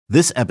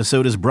This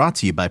episode is brought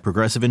to you by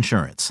Progressive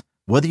Insurance.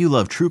 Whether you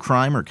love true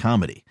crime or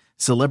comedy,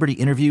 celebrity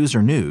interviews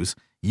or news,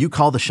 you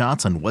call the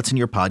shots on what's in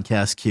your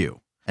podcast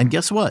queue. And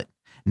guess what?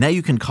 Now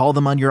you can call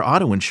them on your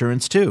auto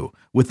insurance too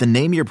with the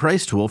Name Your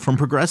Price tool from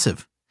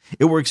Progressive.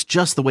 It works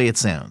just the way it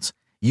sounds.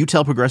 You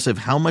tell Progressive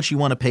how much you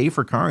want to pay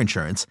for car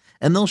insurance,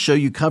 and they'll show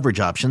you coverage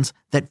options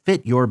that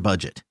fit your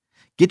budget.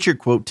 Get your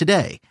quote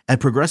today at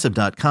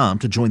Progressive.com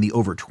to join the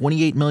over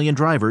 28 million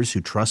drivers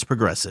who trust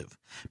Progressive.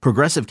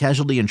 Progressive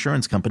Casualty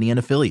Insurance Company and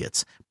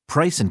Affiliates.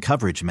 Price and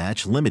coverage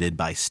match limited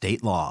by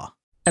state law.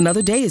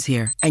 Another day is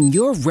here, and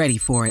you're ready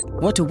for it.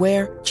 What to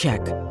wear?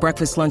 Check.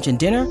 Breakfast, lunch, and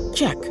dinner?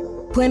 Check.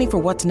 Planning for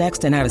what's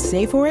next and how to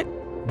save for it?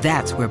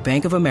 That's where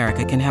Bank of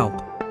America can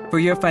help. For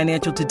your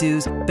financial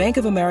to-dos, Bank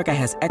of America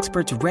has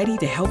experts ready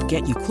to help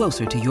get you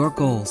closer to your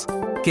goals.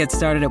 Get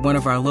started at one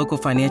of our local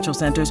financial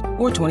centers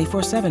or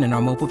 24/7 in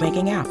our mobile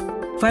banking app.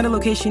 Find a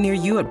location near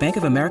you at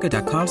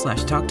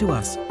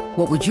bankofamerica.com/talktous.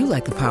 What would you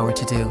like the power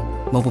to do?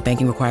 Mobile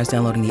banking requires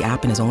downloading the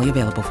app and is only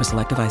available for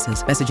select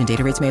devices. Message and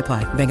data rates may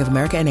apply. Bank of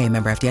America N.A.,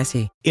 member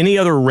FDIC. Any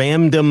other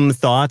RAMdom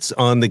thoughts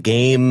on the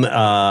game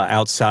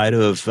outside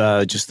of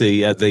just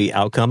the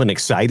outcome? An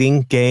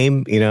exciting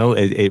game. You know,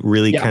 it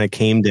really kind of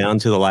came down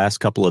to the last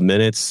couple of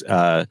minutes.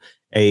 A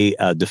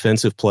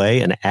defensive play,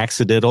 an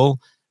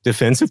accidental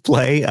defensive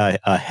play,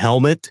 a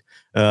helmet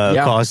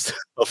caused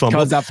a fumble.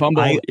 Caused that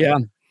fumble,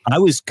 I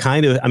was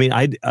kind of,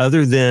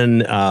 other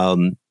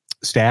than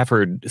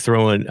Stafford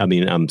throwing,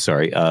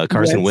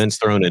 Carson Wentz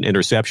throwing an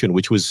interception,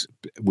 which was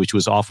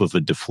off of a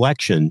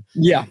deflection.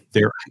 Yeah.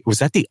 Was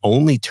that the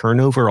only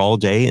turnover all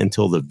day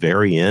until the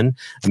very end?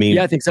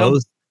 I think so.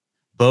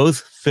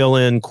 Both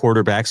fill-in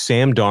quarterbacks,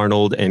 Sam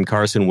Darnold and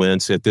Carson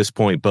Wentz, at this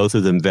point, both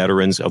of them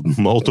veterans of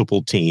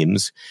multiple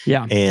teams.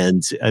 Yeah.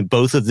 And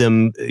both of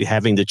them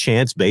having the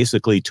chance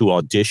basically to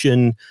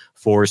audition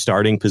for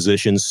starting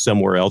positions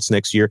somewhere else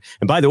next year.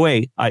 And by the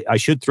way, I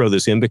should throw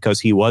this in because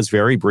he was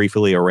very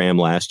briefly a Ram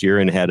last year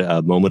and had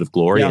a moment of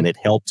glory, and it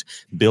helped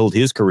build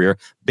his career.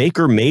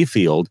 Baker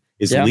Mayfield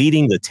is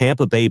leading the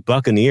Tampa Bay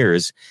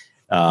Buccaneers,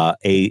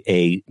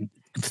 a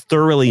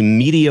thoroughly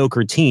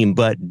mediocre team,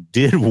 but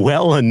did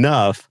well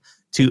enough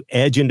to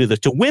edge into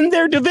to win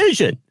their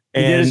division.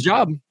 He did his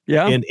job.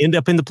 Yeah. And end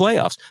up in the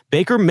playoffs.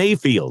 Baker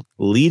Mayfield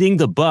leading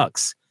the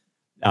Bucs,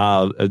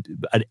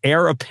 an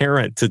heir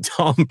apparent to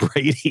Tom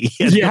Brady.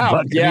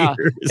 Yeah.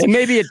 It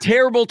may be a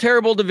terrible,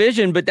 terrible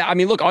division, but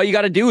look, all you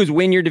got to do is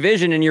win your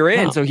division and you're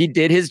in. So he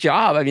did his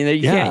job.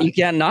 You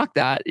can't knock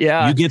that.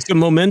 Yeah. You get some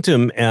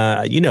momentum.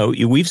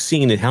 We've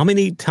seen it. How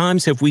many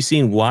times have we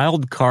seen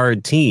wild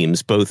card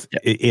teams, both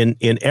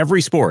in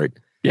every sport,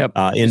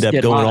 end up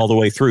going all the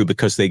way through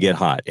because they get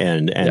hot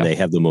and they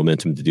have the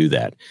momentum to do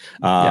that.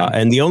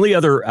 And the only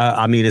other,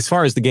 as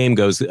far as the game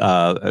goes,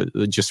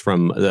 just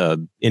from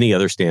any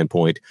other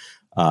standpoint,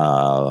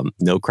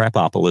 no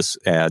Crapopolis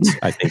ads.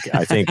 I think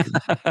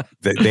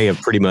that they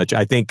have pretty much.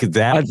 If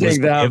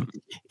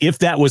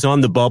that was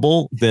on the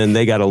bubble, then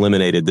they got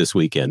eliminated this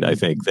weekend. I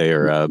think they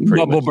are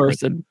bubble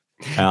bursted.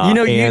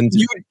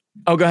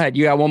 Oh, go ahead.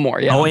 You got one more.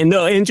 Yeah. Oh, and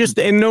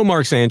no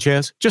Mark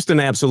Sanchez. Just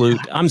an absolute.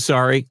 I'm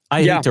sorry.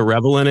 I hate to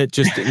revel in it.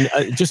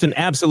 Just an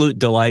absolute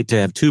delight to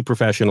have two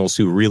professionals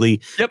who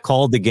really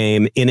called the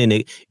game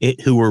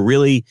who were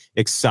really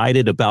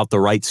excited about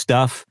the right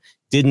stuff.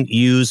 Didn't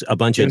use a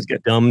bunch of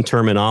dumb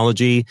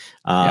terminology.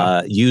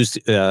 Used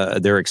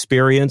their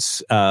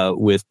experience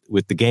with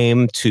the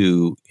game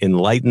to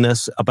enlighten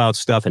us about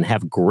stuff and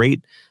have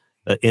great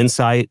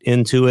insight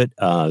into it.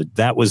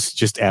 That was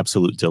just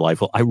absolute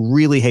delightful. I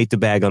really hate to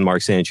bag on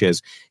Mark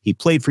Sanchez. He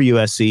played for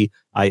USC.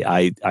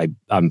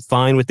 I'm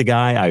fine with the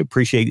guy. I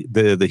appreciate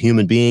the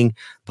human being,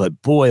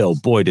 but boy, oh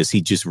boy, does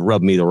he just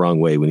rub me the wrong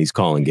way when he's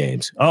calling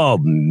games. Oh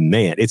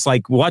man, it's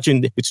like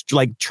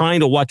trying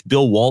to watch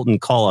Bill Walton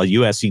call a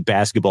USC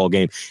basketball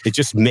game. It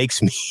just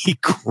makes me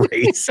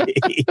crazy.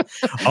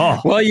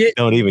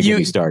 Don't even get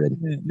me started.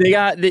 They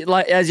got,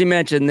 as you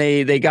mentioned,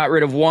 they got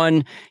rid of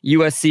one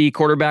USC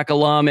quarterback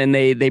alum, and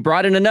they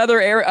brought in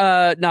another,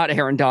 not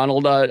Aaron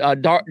Donald,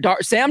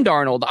 Sam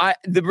Darnold.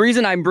 The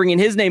reason I'm bringing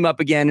his name up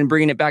again and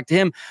bringing it back to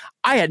him,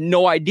 I had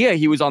no idea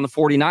he was on the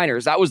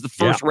 49ers. That was the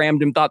first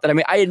RAMdom thought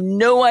that I had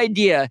no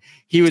idea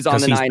he was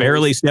on the Niners. He's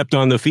barely stepped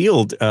on the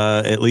field,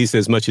 at least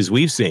as much as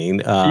we've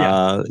seen.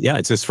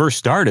 It's his first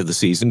start of the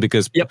season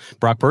because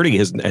Brock Purdy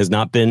has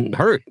not been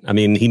hurt.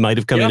 He might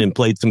have come in and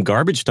played some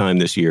garbage time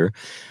this year,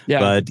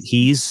 but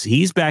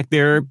he's back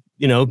there,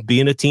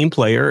 being a team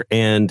player,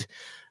 and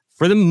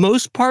for the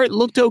most part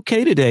looked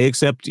okay today,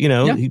 except,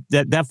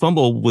 that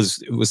fumble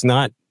was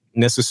not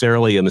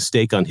necessarily a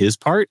mistake on his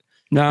part.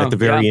 No, at the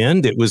very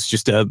end, it was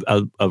just a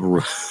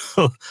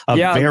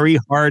very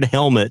hard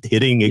helmet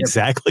hitting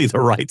exactly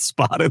the right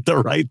spot at the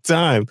right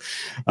time.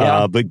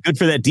 But good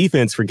for that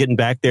defense for getting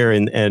back there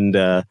and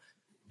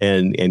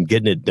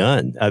getting it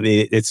done.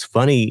 It's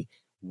funny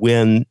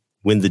when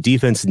the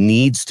defense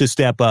needs to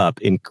step up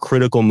in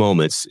critical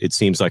moments. It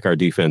seems like our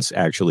defense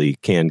actually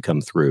can come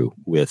through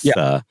with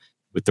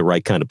with the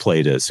right kind of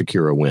play to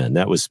secure a win.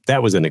 That was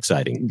an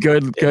exciting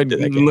good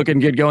looking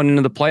good going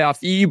into the playoffs.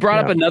 You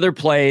brought up another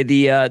play.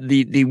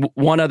 The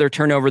one other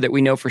turnover that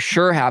we know for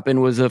sure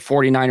happened was a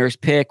 49ers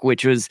pick,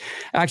 which was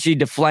actually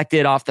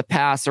deflected off the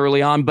pass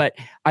early on. But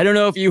I don't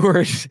know if you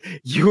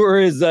were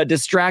as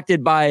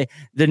distracted by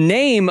the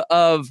name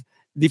of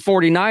the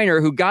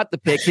 49er who got the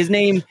pick. His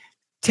name,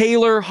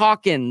 Taylor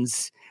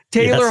Hawkins.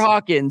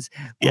 Hawkins,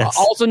 yes.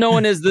 Also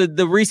known as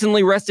the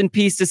recently rest in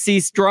peace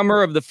deceased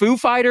drummer of the Foo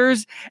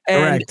Fighters.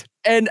 Correct.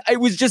 And it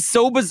was just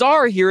so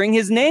bizarre hearing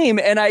his name.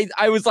 And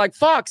I was like,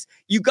 Fox,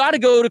 you got to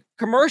go to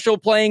commercial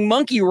playing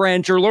Monkey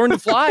Wrench or Learn to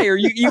Fly, or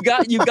you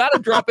got to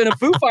drop in a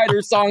Foo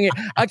Fighters song.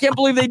 I can't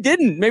believe they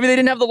didn't. Maybe they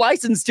didn't have the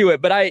license to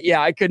it, but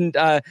I couldn't.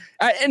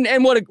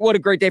 And what a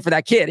great day for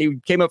that kid. He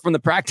came up from the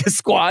practice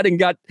squad and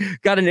got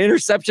an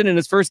interception in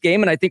his first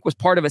game, and I think was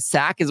part of a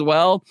sack as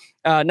well.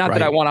 Not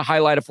that I want to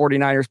highlight a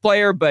 49ers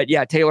player, but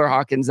yeah, Taylor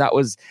Hawkins, that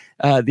was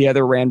the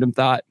other random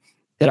thought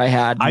that I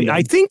had.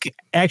 I think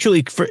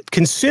actually, for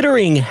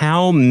considering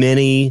how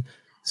many,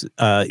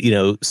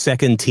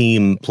 second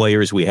team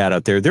players we had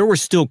out there were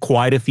still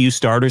quite a few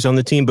starters on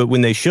the team. But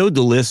when they showed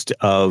the list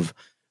of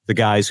the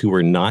guys who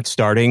were not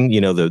starting,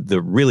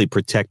 the really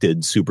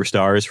protected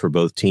superstars for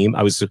both teams,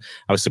 I was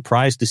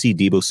surprised to see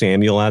Deebo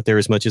Samuel out there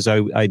as much as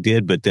I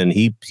did. But then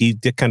he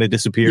kind of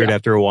disappeared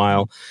after a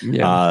while.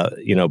 Yeah.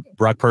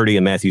 Brock Purdy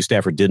and Matthew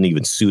Stafford didn't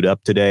even suit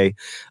up today.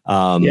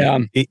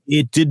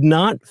 It did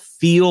not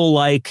feel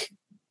like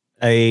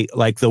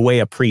the way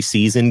a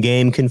preseason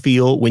game can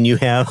feel when you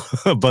have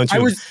a bunch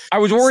of. I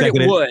was worried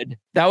it would.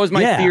 That was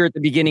my fear at the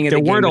beginning of the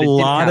game. There weren't a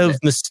lot of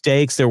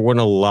mistakes. There weren't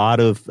a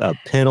lot of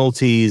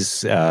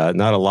penalties.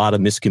 Not a lot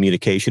of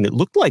miscommunication. It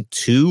looked like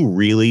two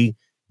really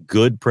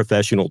good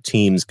professional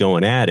teams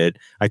going at it.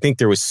 I think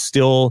there was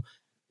still,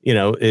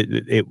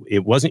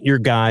 it wasn't your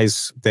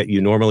guys that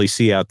you normally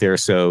see out there.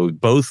 So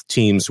both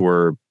teams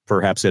were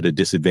perhaps at a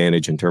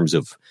disadvantage in terms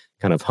of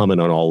kind of humming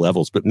on all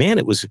levels. But man,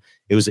 it was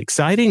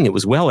exciting. It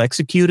was well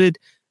executed.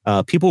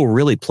 People were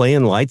really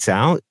playing lights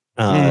out.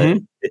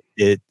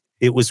 It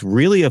was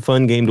really a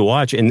fun game to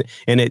watch, and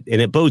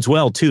it bodes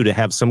well too to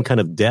have some kind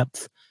of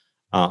depth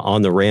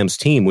on the Rams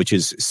team, which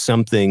is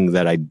something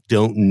that I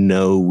don't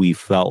know we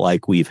felt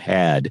like we've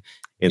had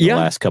in the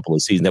last couple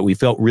of seasons. That we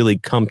felt really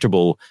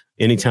comfortable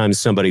anytime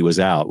somebody was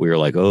out. We were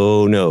like,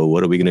 oh no,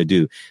 what are we going to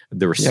do?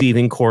 The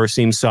receiving core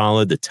seems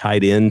solid. The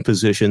tight end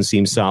position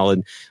seems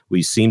solid.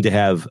 We seem to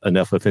have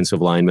enough offensive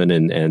linemen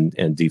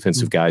and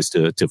defensive guys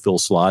to fill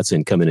slots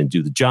and come in and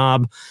do the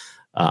job.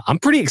 I'm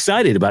pretty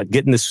excited about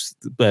getting this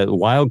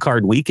wild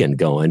card weekend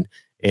going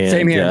and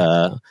Same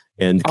here.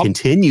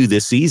 Continue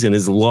this season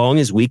as long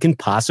as we can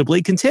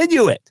possibly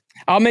continue it.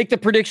 I'll make the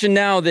prediction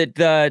now that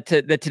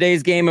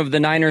today's game of the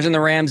Niners and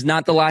the Rams,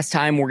 not the last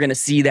time we're going to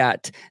see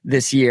that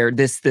this year,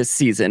 this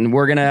season.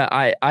 We're going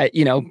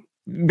to,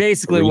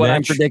 basically what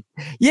I'm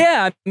predicting.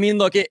 Yeah. I mean,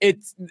 look,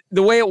 it's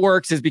the way it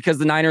works is because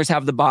the Niners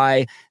have the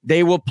bye,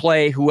 they will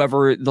play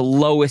whoever the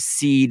lowest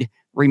seed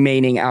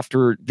remaining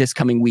after this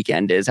coming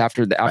weekend is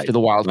after the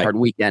wild card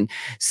weekend.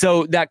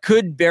 So that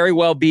could very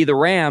well be the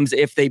Rams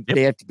if they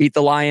have to beat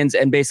the Lions,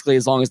 and basically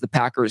as long as the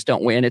Packers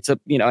don't win. It's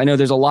I know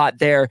there's a lot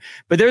there,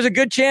 but there's a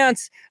good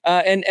chance.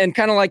 And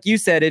kind of like you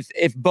said,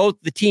 if both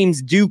the teams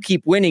do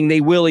keep winning,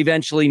 they will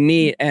eventually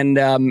meet. And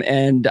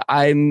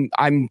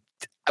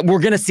we're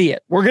going to see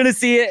it. We're going to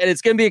see it, and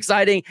it's going to be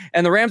exciting.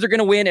 And the Rams are going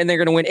to win, and they're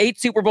going to win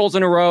 8 Super Bowls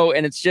in a row,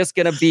 and it's just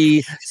going to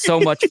be so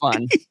much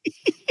fun.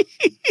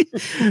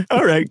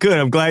 All right, good.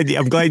 I'm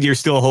glad you're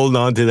still holding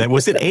on to that.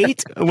 Was it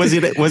 8? Was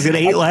it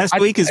 8 last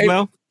week as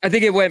well? I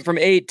think it went from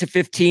 8 to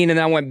 15, and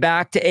then went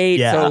back to 8.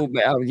 Yeah. So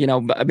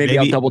maybe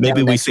I'll double down.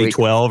 Maybe we say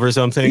 12 or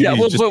something. Yeah,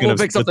 we'll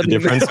pick something the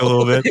difference a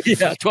little bit.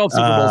 Yeah, 12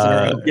 Super Bowls in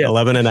a row. Yeah.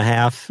 11 and a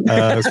half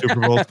Super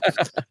Bowls.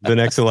 The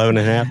next 11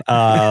 and a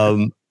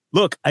half.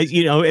 Look, at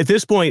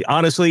this point,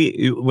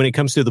 honestly, when it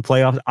comes to the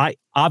playoffs,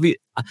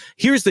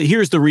 here's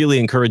the really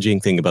encouraging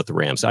thing about the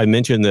Rams. I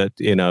mentioned that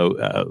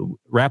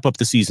wrap up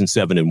the season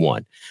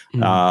 7-1.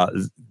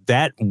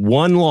 That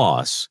one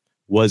loss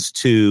was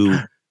to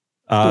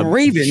the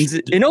Ravens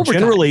in overtime.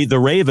 Generally, the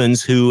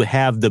Ravens, who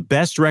have the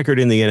best record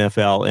in the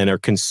NFL and are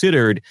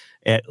considered,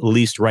 at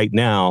least right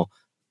now,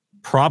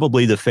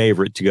 probably the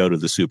favorite to go to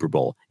the Super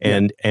Bowl,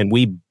 and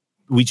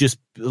we just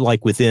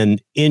like within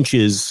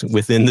inches,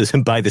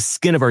 by the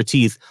skin of our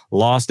teeth,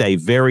 lost a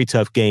very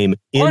tough game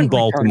in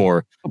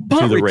Baltimore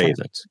to the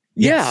Ravens.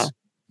 Yeah.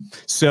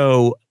 Yes.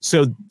 So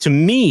to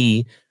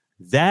me,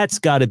 that's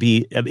got to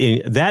be. I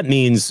mean, that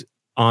means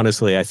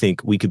honestly, I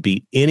think we could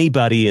beat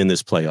anybody in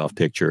this playoff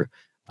picture.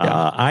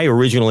 Yeah. I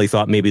originally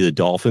thought maybe the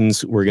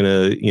Dolphins were going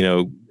to,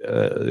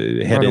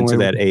 head into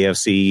that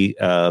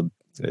AFC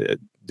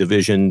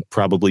division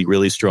probably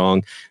really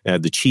strong.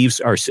 The Chiefs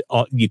are,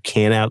 you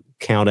can't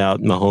count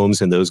out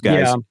Mahomes and those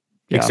guys,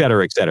 et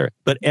cetera, et cetera.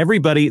 But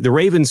everybody, the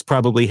Ravens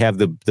probably have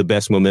the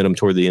best momentum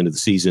toward the end of the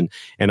season.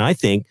 And I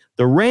think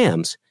the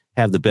Rams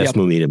have the best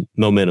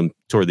momentum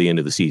toward the end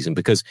of the season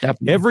because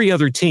every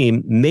other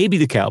team, maybe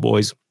the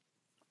Cowboys,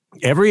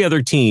 every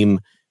other team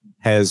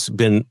has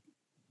been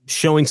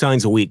showing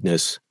signs of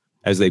weakness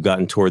as they've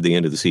gotten toward the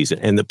end of the season.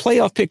 And the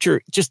playoff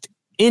picture, just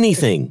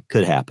anything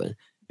could happen.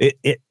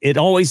 It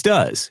always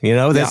does.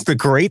 That's the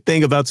great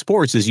thing about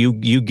sports is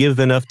you give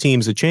enough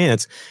teams a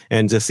chance,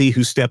 and to see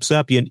who steps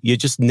up, you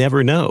just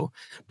never know.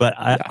 But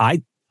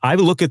I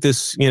look at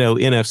this,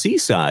 NFC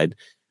side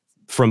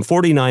from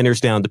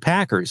 49ers down to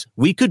Packers.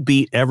 We could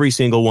beat every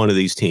single one of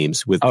these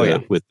teams with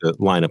the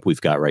lineup we've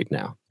got right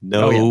now.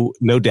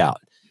 No doubt.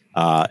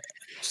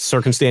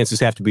 Circumstances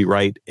have to be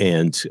right,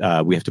 and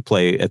we have to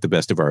play at the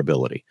best of our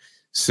ability.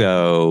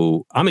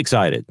 So I'm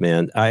excited,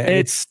 man.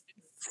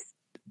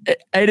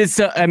 It is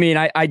so,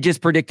 I just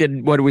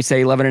predicted, what do we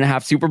say, 11 and a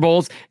half Super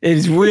Bowls. It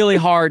is really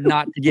hard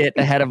not to get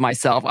ahead of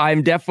myself.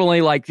 I'm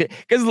definitely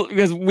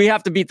because we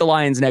have to beat the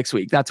Lions next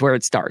week. That's where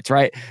it starts,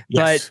 right?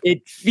 Yes. But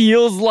it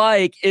feels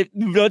like,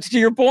 to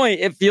your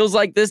point, it feels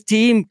like this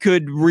team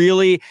could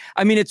really,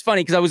 it's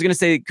funny because I was going to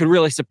say it could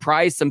really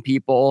surprise some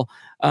people.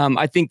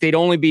 I think they'd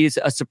only be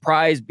a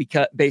surprise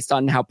based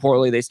on how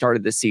poorly they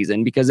started this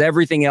season, because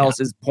everything else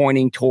is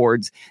pointing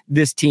towards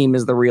this team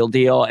is the real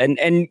deal.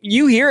 And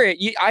you hear it.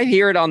 I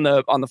hear it on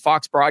the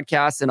Fox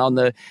broadcast and on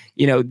the,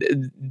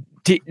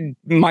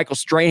 Michael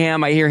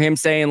Strahan. I hear him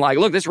saying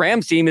look, this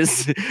Rams team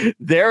is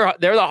they're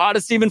the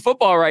hottest team in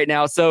football right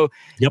now. So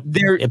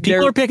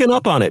people are picking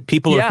up on it.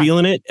 People are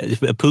feeling it.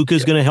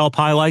 Puka's going to help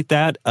highlight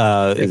that.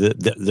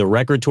 The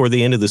record toward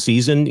the end of the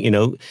season.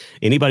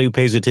 Anybody who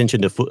pays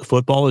attention to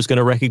football is going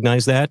to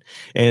recognize that.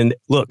 And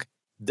look,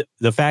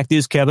 the fact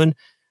is, Kevin,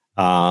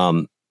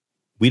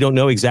 we don't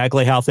know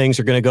exactly how things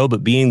are going to go,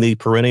 but being the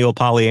perennial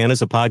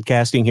Pollyannas of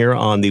podcasting here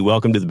on the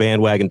Welcome to the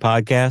Bandwagon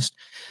podcast,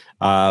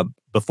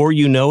 before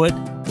you know it,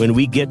 when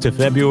we get to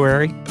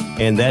February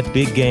and that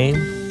big game,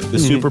 the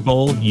Super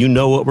Bowl, you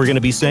know what we're going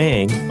to be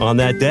saying on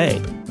that day.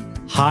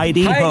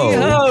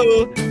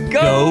 Hi-de-ho,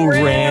 go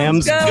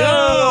Rams,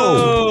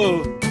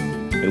 go!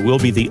 And we'll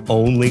be the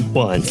only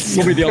ones.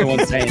 We'll be the only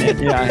ones saying it.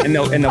 Yeah, and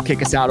they'll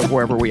kick us out of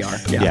wherever we are.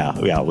 Yeah.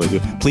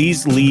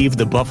 Please leave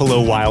the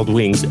Buffalo Wild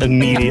Wings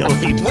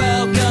immediately.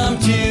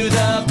 Welcome to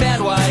the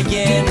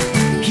bandwagon.